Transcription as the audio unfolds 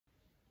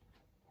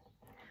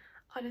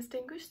Our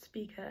distinguished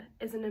speaker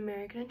is an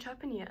American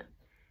entrepreneur,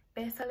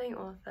 best-selling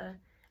author,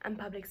 and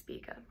public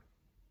speaker.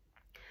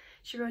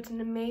 She wrote an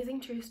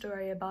amazing true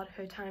story about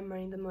her time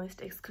running the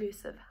most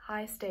exclusive,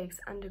 high-stakes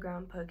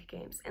underground poker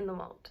games in the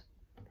world.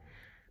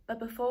 But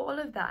before all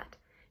of that,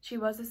 she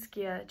was a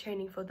skier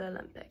training for the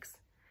Olympics,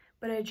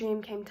 but her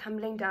dream came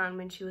tumbling down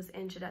when she was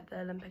injured at the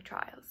Olympic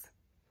trials.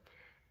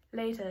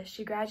 Later,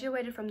 she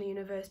graduated from the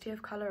University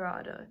of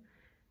Colorado,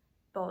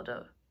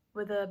 Boulder,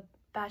 with a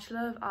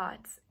Bachelor of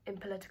Arts in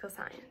Political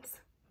Science.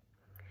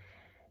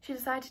 She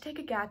decided to take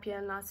a gap year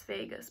in Las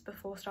Vegas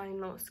before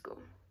starting law school,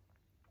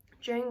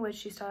 during which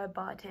she started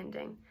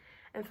bartending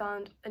and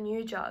found a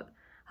new job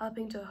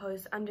helping to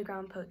host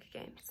underground poker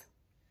games.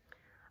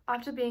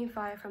 After being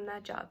fired from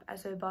that job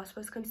as her boss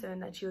was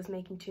concerned that she was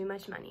making too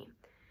much money,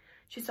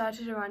 she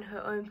started to run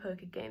her own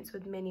poker games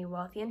with many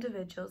wealthy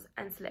individuals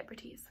and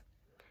celebrities.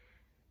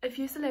 A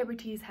few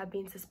celebrities have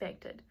been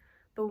suspected,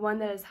 but one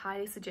that is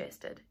highly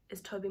suggested is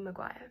Tobey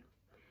Maguire,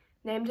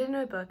 named in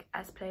her book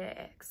as Player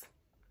X.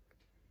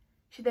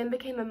 She then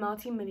became a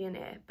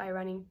multi-millionaire by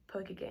running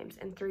poker games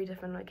in 3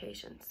 different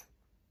locations.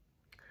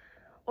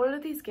 All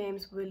of these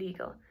games were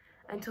legal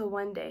until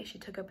one day she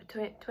took up a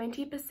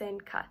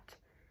 20% cut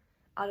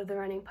out of the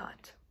running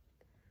pot.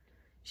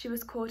 She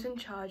was caught and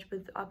charged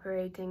with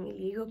operating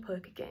illegal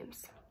poker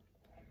games.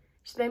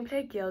 She then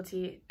pled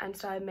guilty and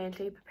started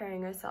mentally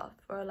preparing herself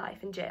for a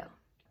life in jail.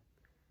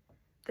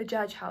 The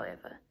judge,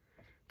 however,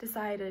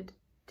 decided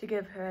to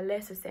give her a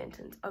lesser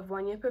sentence of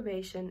 1 year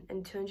probation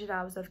and 200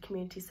 hours of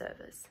community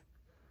service.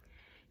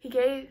 He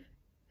gave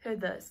her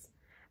this,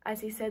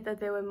 as he said that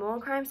there were more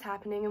crimes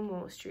happening in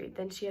Wall Street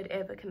than she had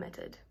ever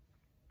committed.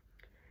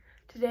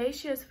 Today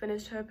she has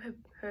finished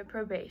her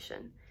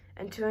probation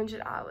and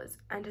 200 hours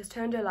and has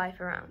turned her life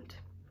around.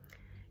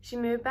 She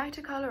moved back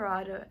to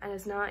Colorado and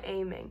is now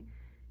aiming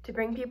to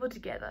bring people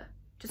together,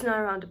 just not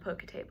around a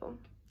poker table.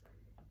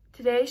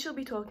 Today she'll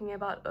be talking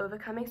about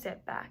overcoming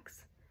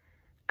setbacks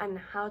and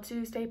how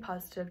to stay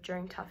positive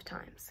during tough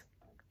times.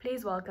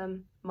 Please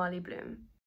welcome Molly Bloom.